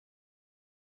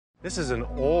This is an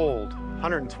old,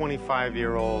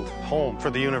 125-year-old home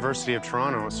for the University of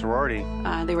Toronto, Sorority.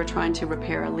 They were trying to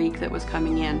repair a leak that was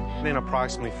coming in. In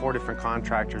approximately 4 different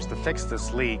contractors to fix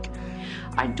this leak.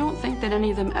 I don't think that any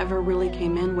of them ever really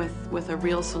came in with a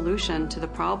real solution to the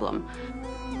problem.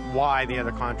 Why the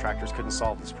other contractors couldn't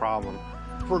solve this problem.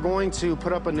 If we're going to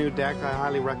put up a new deck, I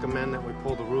highly recommend that we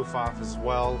pull the roof off as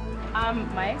well.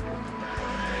 Mike,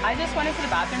 I just went into the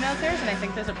bathroom downstairs and I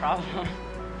think there's a problem.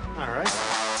 All right.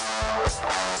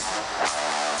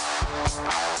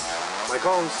 Mike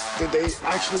Holmes, did they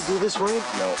actually do this right?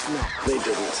 No, they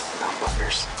didn't. No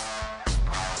buggers.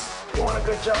 You want a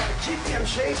good job to keep me in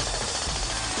shape?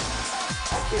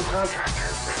 You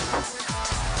contractor.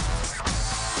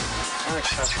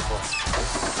 Unacceptable.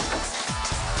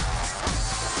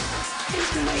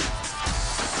 Thanks, Mike.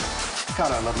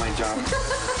 God, I love my job.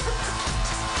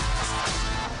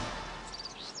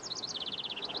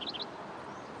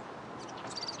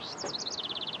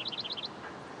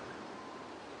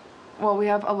 Well, we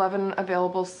have 11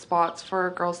 available spots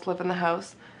for girls to live in the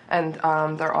house, and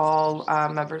they're all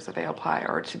members of AO Pi,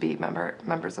 or to be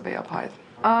members of AO Pi.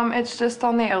 It's just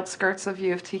on the outskirts of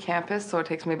U of T campus, so it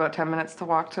takes me about 10 minutes to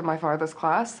walk to my farthest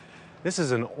class. This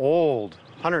is an old,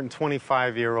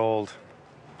 125-year-old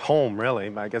home,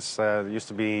 really. I guess there used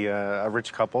to be a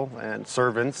rich couple and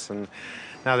servants, and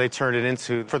now they turned it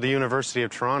into, for the University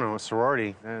of Toronto, a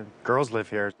sorority. Girls live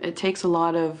here. It takes a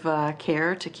lot of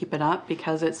care to keep it up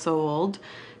because it's so old.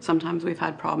 Sometimes we've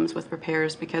had problems with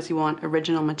repairs because you want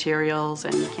original materials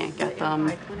and you can't get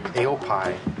them. AO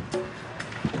Pi.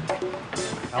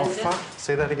 Alpha?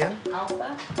 Say that again?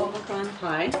 Alpha, Omicron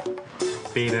Pi,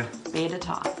 Beta. Beta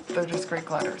Tau. They're just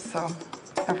Greek letters, so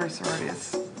every sorority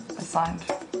is assigned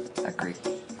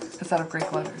a set of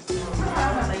Greek letters.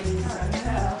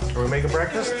 Are we making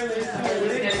breakfast?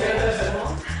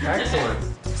 Excellent.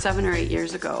 7 or 8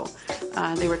 years ago,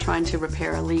 they were trying to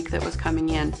repair a leak that was coming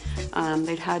in.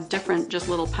 They'd had different, just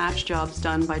little patch jobs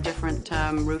done by different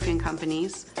roofing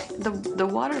companies. The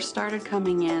water started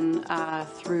coming in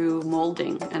through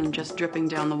molding and just dripping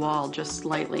down the wall just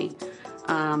slightly.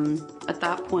 At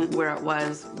that point where it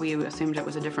was, we assumed it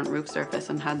was a different roof surface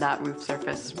and had that roof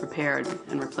surface repaired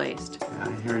and replaced.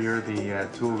 I hear you're the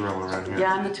tool girl around here.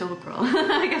 Yeah, I'm the tool girl.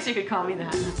 I guess you could call me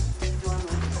that.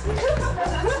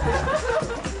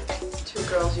 2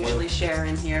 girls usually share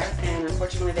in here, and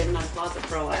unfortunately they haven't had a closet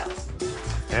for a while.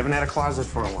 They haven't had a closet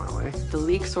for a while, eh? The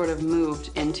leak sort of moved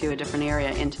into a different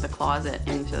area, into the closet,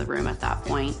 into the room at that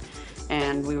point.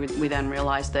 And we then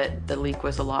realized that the leak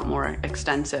was a lot more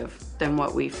extensive than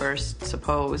what we first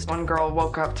supposed. One girl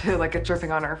woke up to like it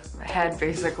dripping on her head,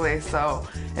 basically. So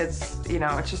it's,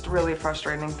 it's just really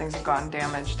frustrating. Things have gotten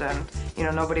damaged, and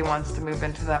nobody wants to move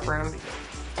into that room.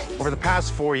 Over the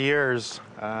past 4 years,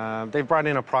 they've brought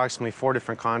in approximately 4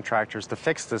 different contractors to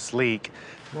fix this leak.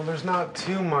 Well, there's not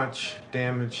too much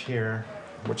damage here,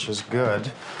 which is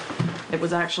good. It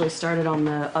was actually started on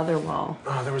the other wall.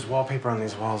 Oh, there was wallpaper on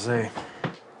these walls, eh?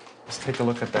 Let's take a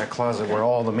look at that closet where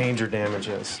all the major damage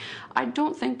is. I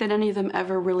don't think that any of them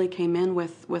ever really came in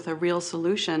with a real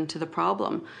solution to the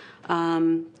problem.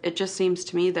 It just seems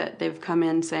to me that they've come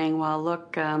in saying, well,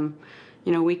 look,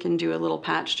 we can do a little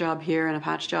patch job here and a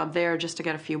patch job there just to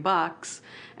get a few bucks.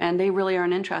 And they really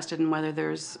aren't interested in whether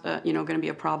there's, going to be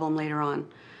a problem later on.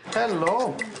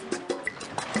 Hello.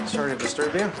 Sorry to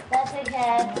disturb you. That's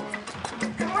okay.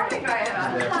 Good morning,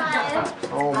 Diana. Hi.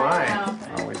 Oh, my.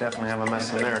 Oh, we definitely have a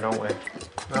mess in there, don't we?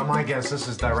 Well, my guess, this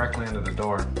is directly under the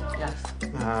door. Yes.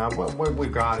 What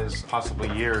we've got is possibly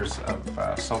years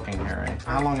of soaking here, eh?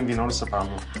 How long have you noticed the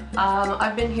problem?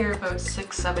 I've been here about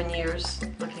 6-7 years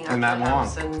looking after the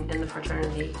house and in the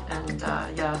fraternity. And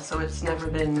yeah, so it's never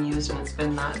been used and it's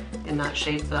been in that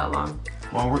shape for that long.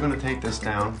 Well, we're going to take this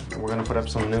down, and we're going to put up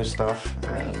some new stuff,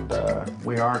 and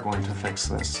we are going to fix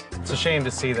this. It's a shame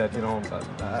to see that,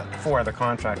 4 other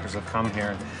contractors have come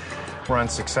here and were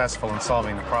unsuccessful in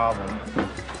solving the problem.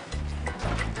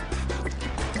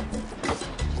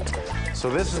 So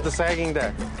this is the sagging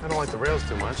deck. I don't like the rails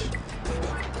too much.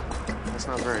 That's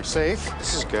not very safe.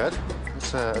 This is good.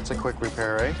 It's a quick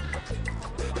repair, eh?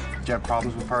 Do you have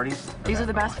problems with parties? These are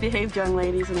the best behaved young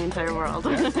ladies in the entire world.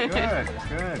 Yes,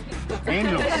 good.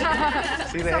 Angels.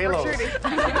 See the halos.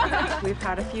 We've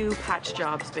had a few patch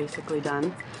jobs basically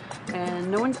done.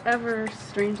 And no one's ever,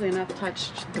 strangely enough,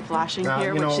 touched the flashing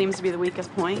here, which seems to be the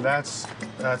weakest point. That's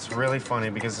really funny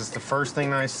because it's the first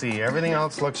thing I see. Everything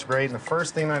else looks great, and the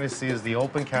first thing that I see is the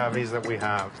open cavities that we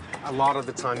have. A lot of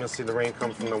the time you'll see the rain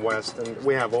come from the west, and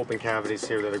we have open cavities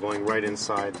here that are going right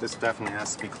inside. This definitely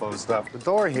has to be closed up. The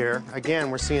door here,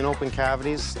 again, we're seeing open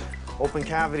cavities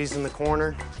in the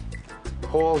corner.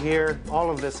 hole here, all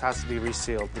of this has to be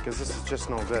resealed because this is just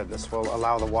no good. This will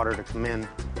allow the water to come in.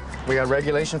 We got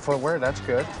regulation footwear, that's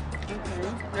good.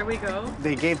 Okay, there we go.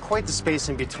 They gave quite the space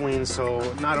in between,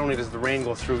 so not only does the rain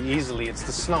go through easily, it's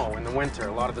the snow in the winter.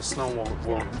 A lot of the snow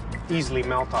will easily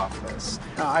melt off this.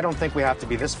 I don't think we have to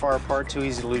be this far apart, too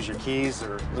easy to lose your keys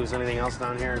or lose anything else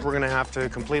down here. We're gonna have to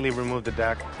completely remove the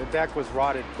deck. The deck was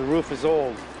rotted, the roof is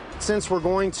old. Since we're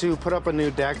going to put up a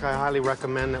new deck, I highly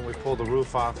recommend that we pull the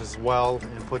roof off as well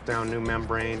and put down new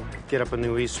membrane, get up a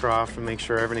new eave-trough and make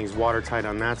sure everything's watertight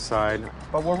on that side.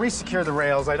 But we'll resecure the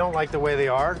rails. I don't like the way they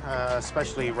are,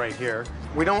 especially right here.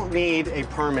 We don't need a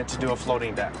permit to do a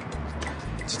floating deck.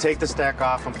 To take this deck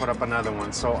off and put up another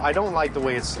one. So I don't like the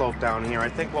way it's sloped down here. I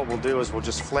think what we'll do is we'll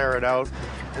just flare it out,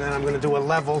 and then I'm going to do a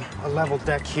level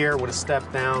deck here with a step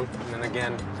down, and then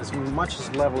again, as much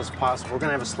as level as possible. We're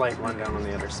going to have a slight rundown on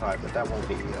the other side, but that won't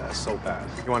be so bad.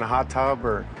 You want a hot tub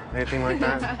or anything like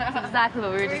that? That's exactly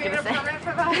what we were just going to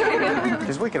say.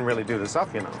 Because we can really do this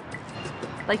up, you know.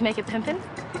 Like make it pimpin'?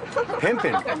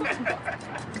 Pimpin'?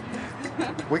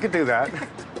 We could do that.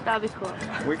 That'd be cool.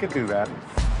 We could do that.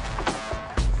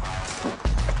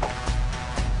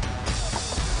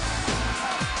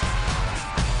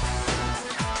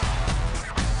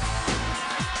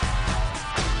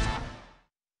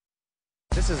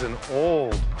 This is an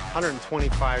old,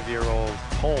 125-year-old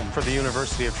home for the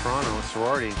University of Toronto,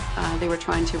 Sorority. They were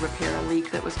trying to repair a leak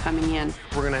that was coming in.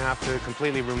 We're going to have to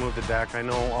completely remove the deck. I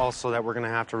know also that we're going to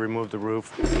have to remove the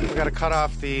roof. We've got to cut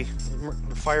off the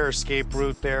fire escape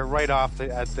route there, right off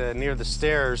near the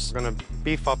stairs. We're going to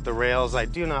beef up the rails. I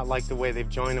do not like the way they've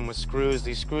joined them with screws.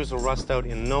 These screws will rust out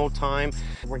in no time.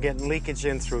 We're getting leakage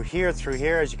in through here.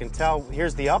 As you can tell,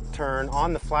 here's the upturn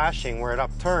on the flashing where it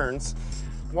upturns.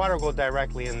 Water will go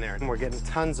directly in there. And we're getting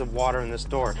tons of water in this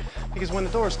door. Because when the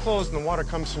door is closed and the water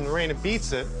comes from the rain, it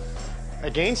beats it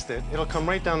against it. It'll come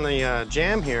right down the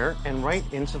jamb here and right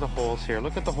into the holes here.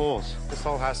 Look at the holes. This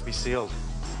all has to be sealed.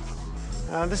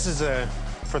 This is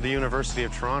for the University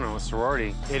of Toronto, a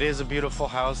sorority. It is a beautiful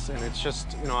house, and it's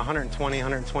just, 120,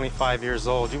 125 years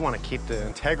old. You want to keep the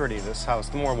integrity of this house.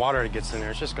 The more water it gets in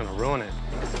there, it's just going to ruin it.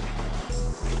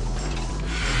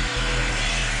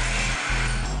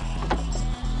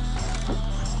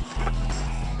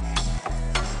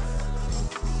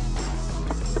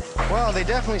 Well, they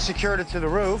definitely secured it to the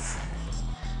roof.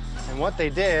 And what they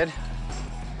did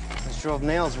is drove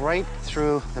nails right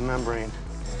through the membrane.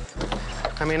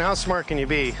 I mean, how smart can you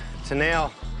be to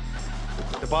nail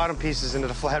the bottom pieces into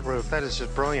the flat roof? That is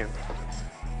just brilliant.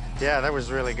 Yeah, that was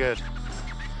really good.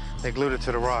 They glued it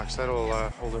to the rocks. That'll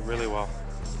hold it really well.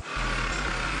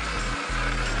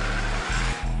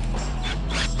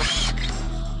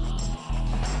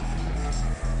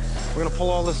 We're gonna pull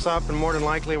all this up, and more than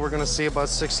likely we're gonna see about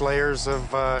 6 layers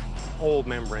of old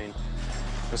membrane.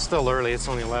 It's still early, it's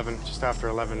only 11, just after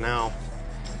 11 now.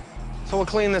 So we'll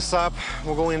clean this up,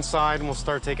 we'll go inside, and we'll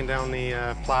start taking down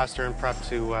the plaster and prep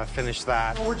to finish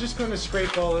that. We're just gonna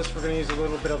scrape all this. We're gonna use a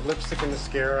little bit of lipstick and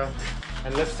mascara,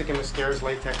 and lipstick and mascara is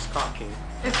latex caulking.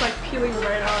 It's like peeling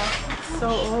right off. It's so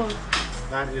old.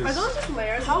 That is... Are those just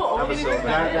layers? How old is it?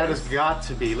 That has got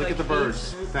to be, look at the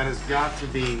birds. That has got to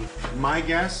be, my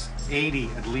guess, 80,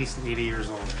 at least 80 years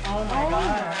old. Oh my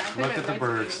God. Look at the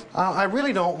birds. I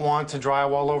really don't want to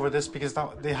drywall over this because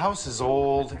the house is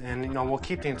old, and we'll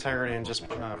keep the integrity and just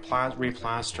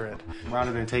replaster it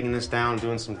rather than taking this down and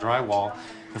doing some drywall.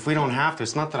 If we don't have to,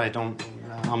 it's not that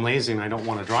I'm lazy and I don't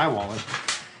want to drywall it.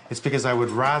 It's because I would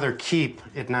rather keep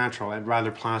it natural. I'd rather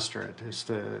plaster it. It's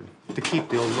to keep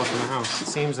the old look in the house. It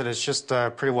seems that it's just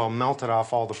pretty well melted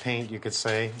off all the paint, you could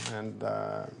say, and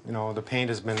the paint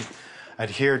has been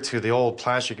adhered to the old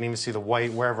plaster. You can even see the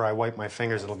white. Wherever I wipe my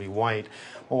fingers, it'll be white.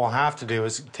 What we'll have to do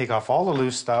is take off all the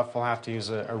loose stuff. We'll have to use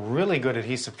a really good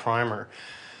adhesive primer.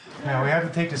 Now, we have to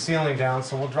take the ceiling down,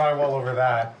 so we'll drywall over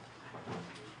that.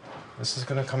 This is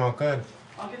going to come out good.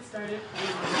 I'll get started.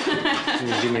 Can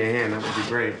you give me a hand? That would be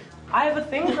great. I have a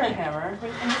thing for a hammer.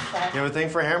 You have a thing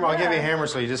for a hammer? I'll give you a hammer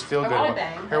so you just feel good. I'll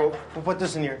bang. Here, we'll put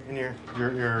this in your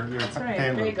That's right.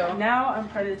 hand. There you go. Now I'm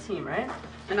part of the team, right?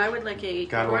 And I would like a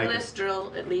cordless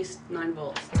drill, at least 9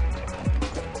 volts.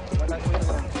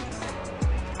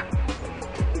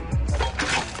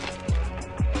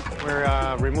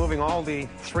 We're removing all the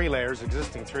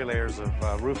existing three layers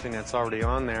of roofing that's already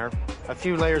on there. A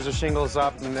few layers of shingles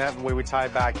up, and that way we tie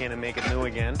it back in and make it new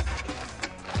again.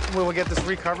 We will get this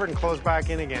recovered and closed back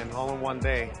in again, all in one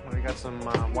day. We got some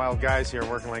wild guys here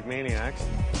working like maniacs.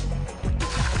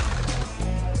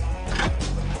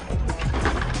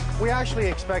 We actually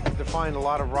expected to find a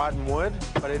lot of rotten wood,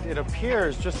 but it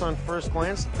appears, just on first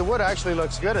glance, the wood actually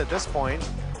looks good at this point.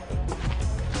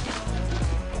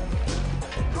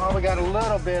 we got a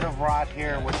little bit of rot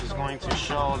here, which is going to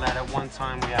show that at one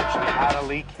time we actually had a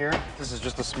leak here. This is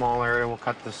just a small area. We'll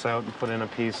cut this out and put in a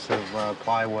piece of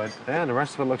plywood. Yeah, the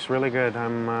rest of it looks really good.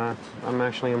 I'm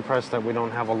actually impressed that we don't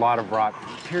have a lot of rot.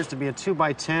 It appears to be a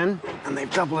 2x10, and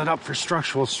they've doubled it up for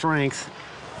structural strength.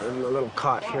 And a little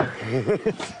cot here.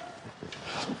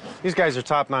 These guys are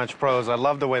top-notch pros. I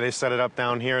love the way they set it up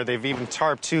down here. They've even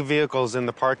tarped 2 vehicles in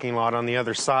the parking lot on the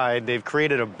other side. They've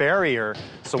created a barrier,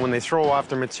 so when they throw off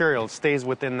their material, it stays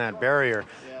within that barrier.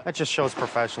 That just shows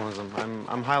professionalism.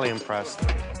 I'm highly impressed.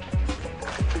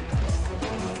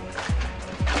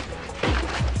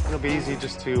 It'll be easy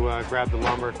just to grab the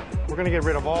lumber. We're gonna get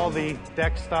rid of all the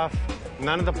deck stuff,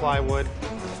 none of the plywood.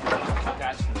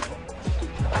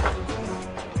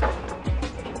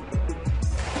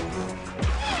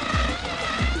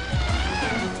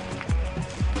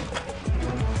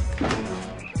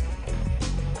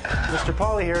 Mr.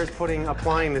 Pauly here is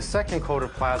applying the second coat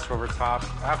of plaster over top.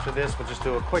 After this, we'll just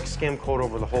do a quick skim coat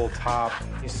over the whole top.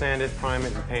 You sand it, prime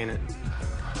it, and paint it.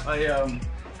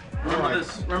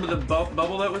 Remember the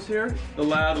bubble that was here? The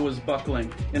lath was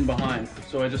buckling in behind,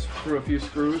 so I just threw a few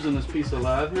screws in this piece of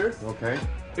lath here. Okay.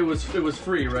 It was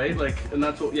free, right? And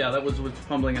that's what, that was what's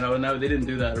pummeling it out. And now they didn't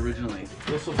do that originally.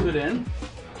 This will fit in.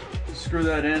 Screw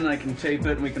that in. I can tape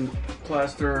it, and we can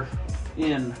plaster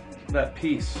in that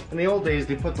piece. In the old days,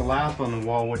 they put the lath on the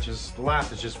wall, the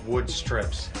lath is just wood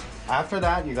strips. After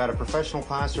that, you got a professional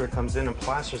plasterer that comes in and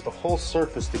plasters the whole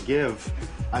surface to give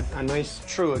a nice,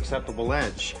 true, acceptable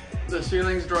edge. The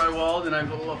ceiling's drywalled, and I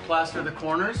will plaster the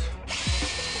corners.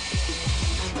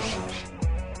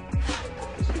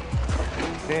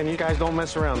 Man, you guys don't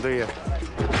mess around, do you?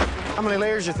 How many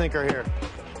layers you think are here?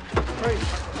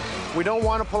 Right. We don't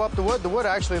want to pull up the wood. The wood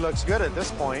actually looks good at this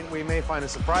point. We may find a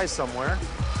surprise somewhere.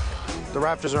 The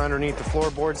rafters are underneath the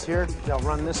floorboards here. They'll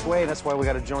run this way. That's why we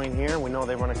got a joint here. We know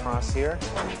they run across here.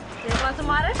 You guys want some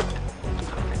water?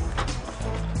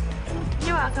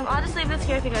 You're welcome. I'll just leave this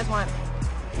here if you guys want.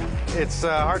 It's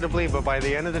hard to believe, but by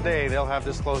the end of the day, they'll have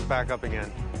this closed back up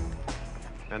again.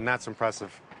 And that's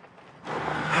impressive.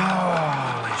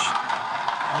 Holy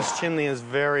shit. This chimney is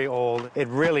very old. It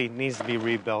really needs to be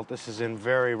rebuilt. This is in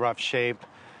very rough shape.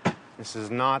 This is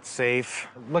not safe.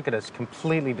 Look at it, it's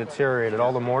completely deteriorated.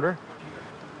 All the mortar,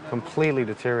 completely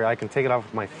deteriorated. I can take it off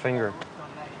with my finger.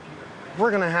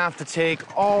 We're gonna have to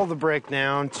take all the brick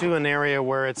down to an area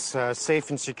where it's safe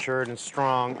and secured and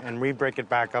strong and re-brick it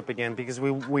back up again, because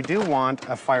we do want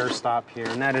a fire stop here,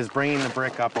 and that is bringing the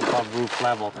brick up above roof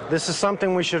level. This is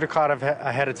something we should have caught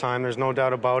ahead of time, there's no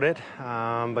doubt about it.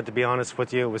 But to be honest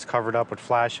with you, it was covered up with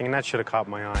flashing, and that should have caught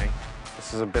my eye.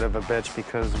 This is a bit of a bitch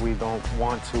because we don't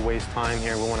want to waste time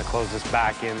here. We want to close this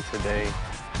back in today.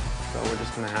 So we're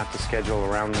just going to have to schedule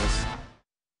around this.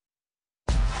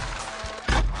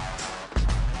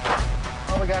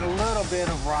 Oh, we got a little bit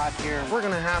of rot here. We're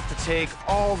going to have to take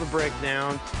all the brick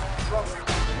down.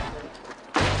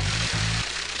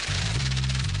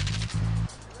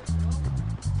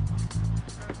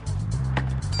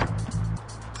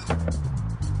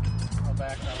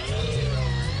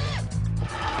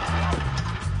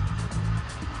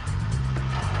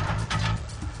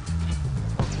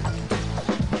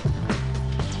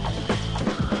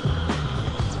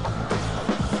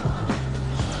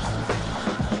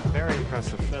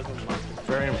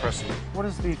 Very impressive. What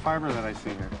is the fiber that I see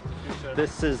here?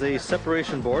 This is a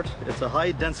separation board. It's a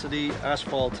high-density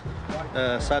asphalt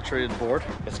saturated board.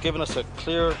 It's given us a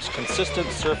clear,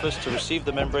 consistent surface to receive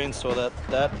the membrane so that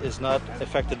that is not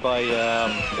affected by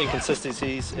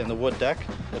inconsistencies in the wood deck.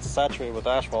 It's saturated with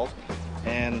asphalt,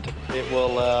 and it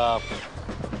will,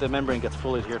 the membrane gets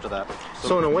fully adhered to that.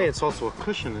 So in a way, it's also a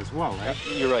cushion as well, right?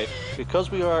 You're right.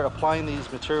 Because we are applying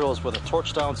these materials with a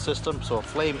torch-down system, so a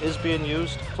flame is being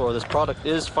used, so this product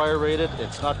is fire-rated,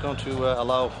 it's not going to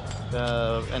allow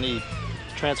any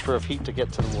transfer of heat to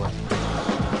get to the wood.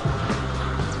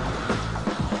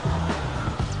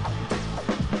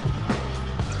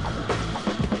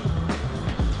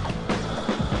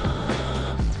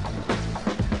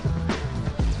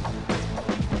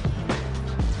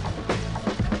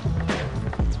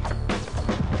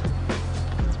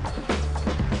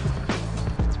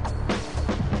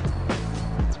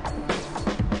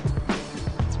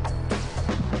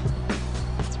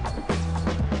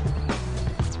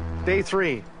 Day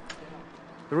 3.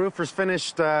 The roofers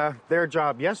finished their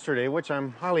job yesterday, which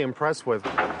I'm highly impressed with.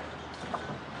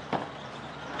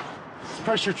 It's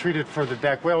pressure treated for the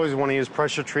deck. We always want to use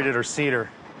pressure treated or cedar.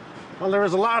 Well, there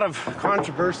was a lot of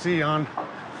controversy on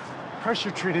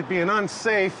pressure treated being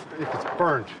unsafe if it's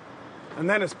burnt. And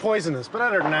then it's poisonous. But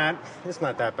other than that, it's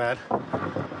not that bad.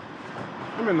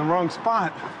 I'm in the wrong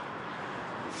spot.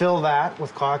 fill that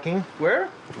with caulking. Where?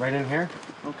 Right in here.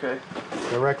 Okay.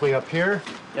 Directly up here.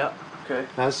 Yeah. Okay.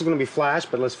 Now this is going to be flash,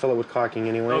 but let's fill it with caulking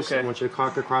anyway. Okay. So I want you to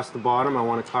caulk across the bottom. I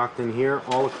want it caulked in here,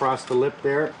 all across the lip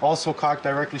there. Also caulk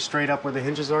directly straight up where the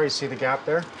hinges are. You see the gap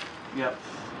there? Yep.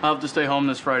 I'll have to stay home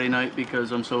this Friday night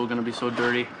because I'm going to be so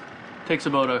dirty. Takes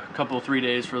about a couple, 3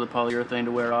 days for the polyurethane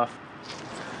to wear off.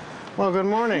 Well, good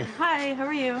morning. Hi, how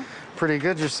are you? Pretty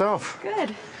good yourself.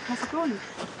 Good. How's it going?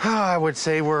 I would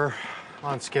say we're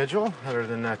on schedule, other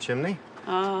than that chimney.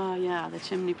 Oh, yeah, the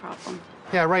chimney problem.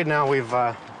 Yeah, right now we've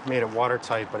made it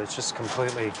watertight, but it's just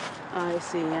completely I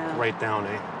see, yeah. right down,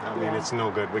 eh? I mean, it's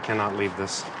no good. We cannot leave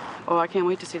this. Oh, I can't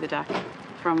wait to see the deck.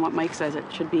 From what Mike says, it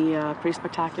should be pretty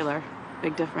spectacular.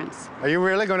 Big difference. Are you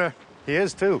really gonna? He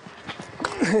is too.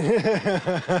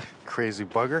 Crazy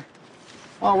bugger.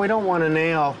 Well, we don't want to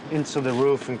nail into the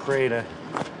roof and create a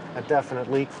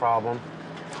definite leak problem.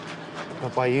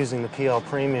 But by using the PL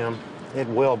Premium, it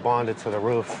will bond it to the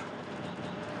roof.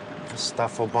 This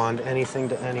stuff will bond anything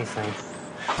to anything.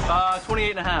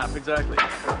 28.5, exactly.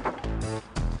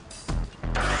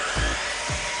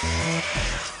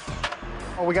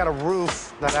 Well, we got a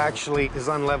roof that actually is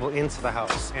unlevel into the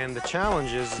house. And the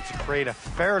challenge is to create a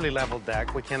fairly level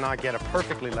deck. We cannot get a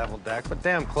perfectly level deck, but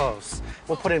damn close.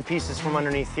 We'll put in pieces from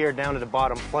underneath here down to the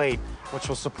bottom plate, which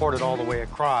will support it all the way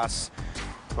across.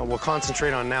 But we'll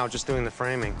concentrate on now just doing the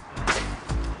framing.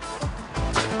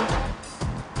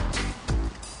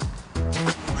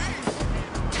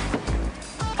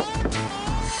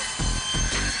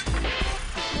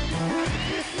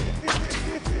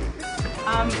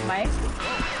 Mike,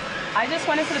 I just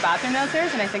went into the bathroom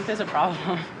downstairs and I think there's a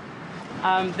problem.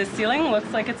 The ceiling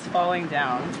looks like it's falling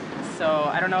down. So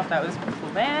I don't know if that was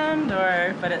planned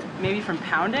or, but it maybe from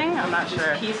pounding, I'm not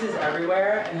sure. Pieces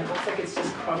everywhere and it looks like it's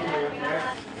just crumbling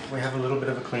everywhere. We have a little bit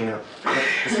of a cleanup.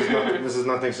 This is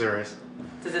nothing serious.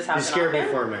 Does this happen You scared me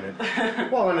often? for a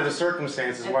minute. Well, under the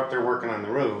circumstances, what they're working on the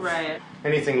roof. Right.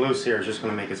 Anything loose here is just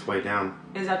going to make its way down.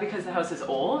 Is that because the house is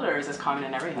old or is this common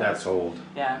in every house? That's old.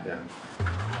 Yeah. Yeah.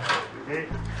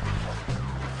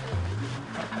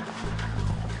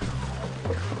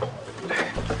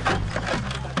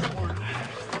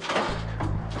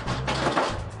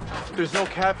 There's no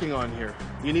capping on here.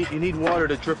 You need water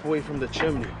to drip away from the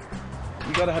chimney.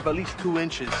 You gotta have at least 2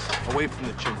 inches away from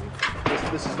the chimney.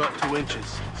 This is not 2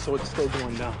 inches, so it's still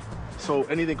going down. So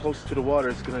anything close to the water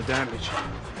is gonna damage.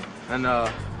 And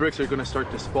bricks are gonna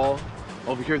start to spall.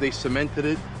 Over here they cemented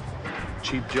it,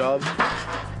 cheap job.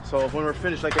 So when we're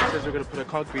finished, like I said, we're gonna put a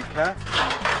concrete cap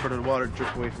for the water to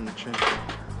drip away from the chimney.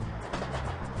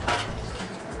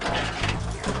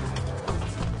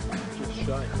 Just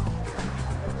shy.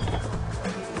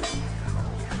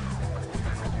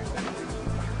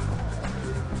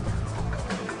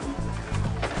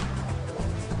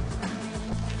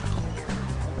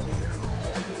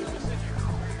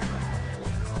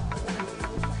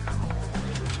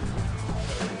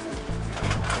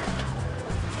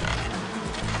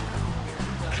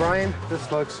 Brian,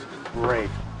 this looks great.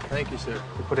 Thank you, sir.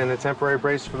 We put in a temporary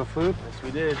brace for the food. Yes,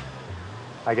 we did.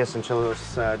 I guess until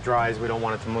this dries, we don't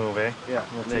want it to move, eh? Yeah,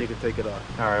 then you can take it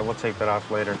off. All right, we'll take that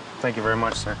off later. Thank you very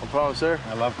much, sir. No problem, sir.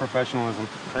 I love professionalism.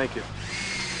 Thank you.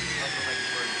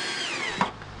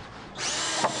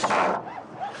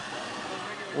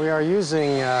 We are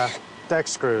using deck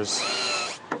screws.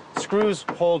 Screws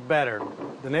hold better.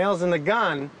 The nails in the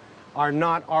gun are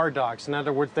not R-docks. In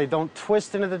other words, they don't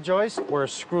twist into the joist where a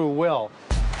screw will.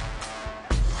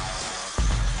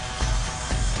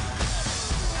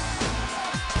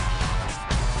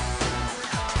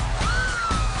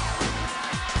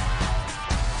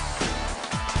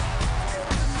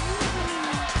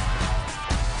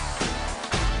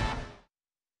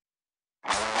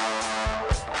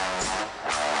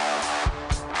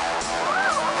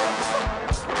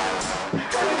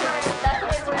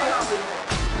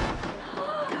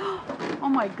 Oh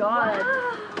my God.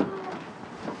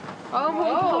 Oh my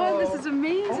God, this is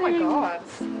amazing. Oh my God.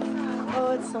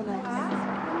 Oh, it's so nice.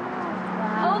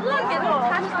 Oh, look, it's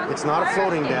attached on. It's not a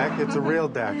floating deck, it's a real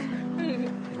deck.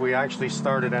 We actually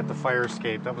started at the fire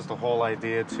escape. That was the whole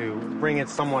idea, to bring it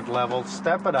somewhat level,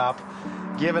 step it up,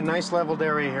 give a nice leveled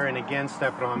area here, and again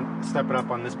step it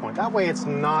up on this point. That way it's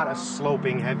not a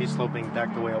sloping, heavy sloping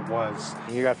deck the way it was.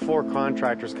 You got 4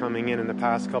 contractors coming in the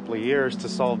past couple of years to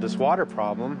solve this water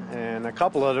problem, and a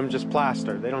couple of them just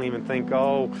plaster. They don't even think,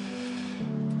 oh,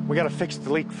 we got to fix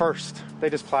the leak first. They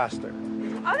just plaster.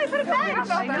 Oh, they put a bench.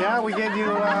 Yeah, we gave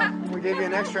you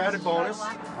an extra added bonus.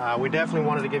 We definitely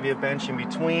wanted to give you a bench in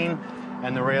between.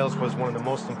 And the rails was one of the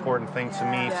most important things to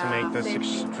me to make this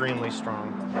extremely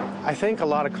strong. I think a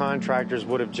lot of contractors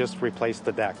would have just replaced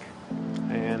the deck.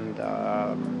 And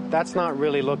that's not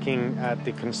really looking at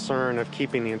the concern of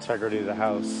keeping the integrity of the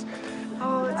house.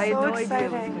 Oh, it's so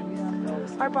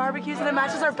exciting. Our barbecues, and it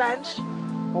matches our bench.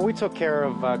 Well, we took care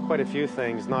of quite a few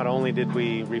things. Not only did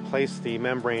we replace the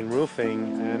membrane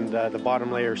roofing and the bottom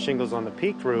layer shingles on the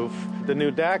peaked roof, the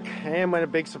new deck, and a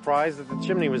big surprise that the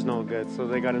chimney was no good, so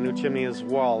they got a new chimney as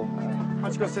well.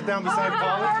 Let's go sit down beside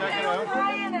Paul and check it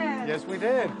out. Yes, we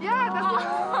did. Yeah,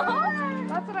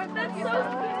 that's what I think.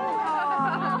 That's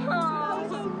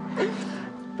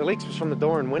so The leaks was from the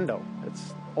door and window.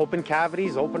 It's open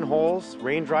cavities, open holes,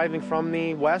 rain driving from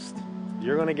the west.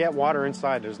 You're going to get water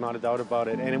inside, there's not a doubt about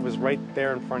it. And it was right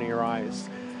there in front of your eyes.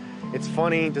 It's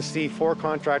funny to see 4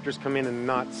 contractors come in and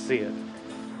not see it.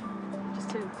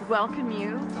 Just to welcome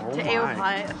you to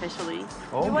AOPI officially.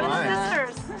 Oh One of my.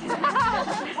 the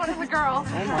sisters. One of the girls.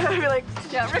 I'd be like,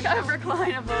 yeah,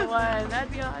 reclinable one.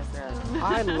 That'd be awesome.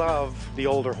 I love the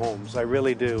older homes, I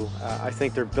really do. I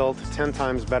think they're built 10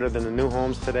 times better than the new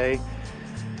homes today.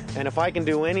 And if I can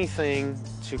do anything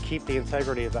to keep the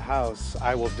integrity of the house,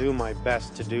 I will do my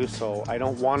best to do so. I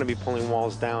don't want to be pulling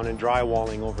walls down and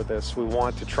drywalling over this. We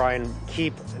want to try and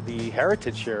keep the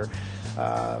heritage here.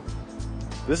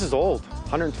 This is old,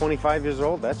 125 years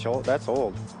old, that's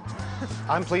old.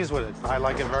 I'm pleased with it. I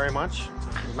like it very much.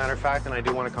 As a matter of fact, and I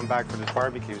do want to come back for this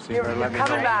barbecue, so you better let me know.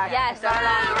 Coming back. Yes.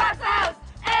 Rock's house.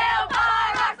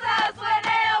 AOPI Rock's house. When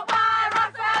AOPI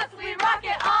Rock's house, we rock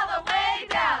it all the way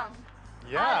down.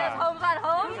 Yeah. Homes on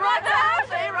Holmes. Rock the house.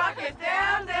 They rock it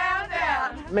down, down,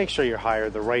 down. Make sure you hire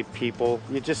the right people.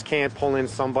 You just can't pull in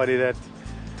somebody that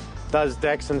does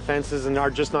decks and fences and are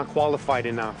just not qualified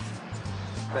enough.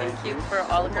 Thank you for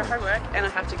all of your hard work, and I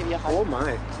have to give you a hug. Oh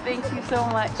my. Thank you so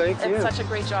much. Thank you. It's such a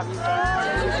great job you've done.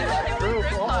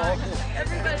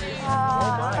 Everybody.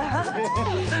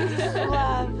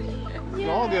 It's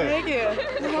all good. Thank you.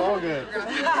 It's all good.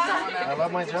 I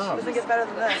love my job. Doesn't get better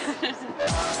than this.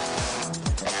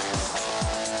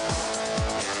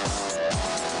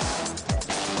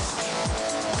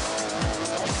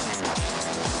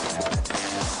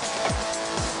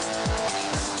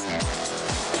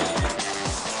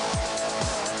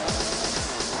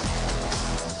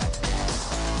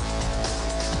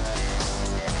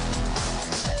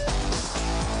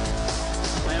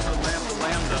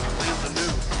 Lambda new.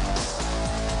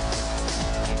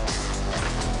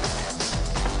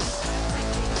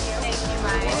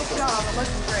 Good job. It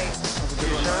looks great.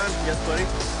 Yes, buddy.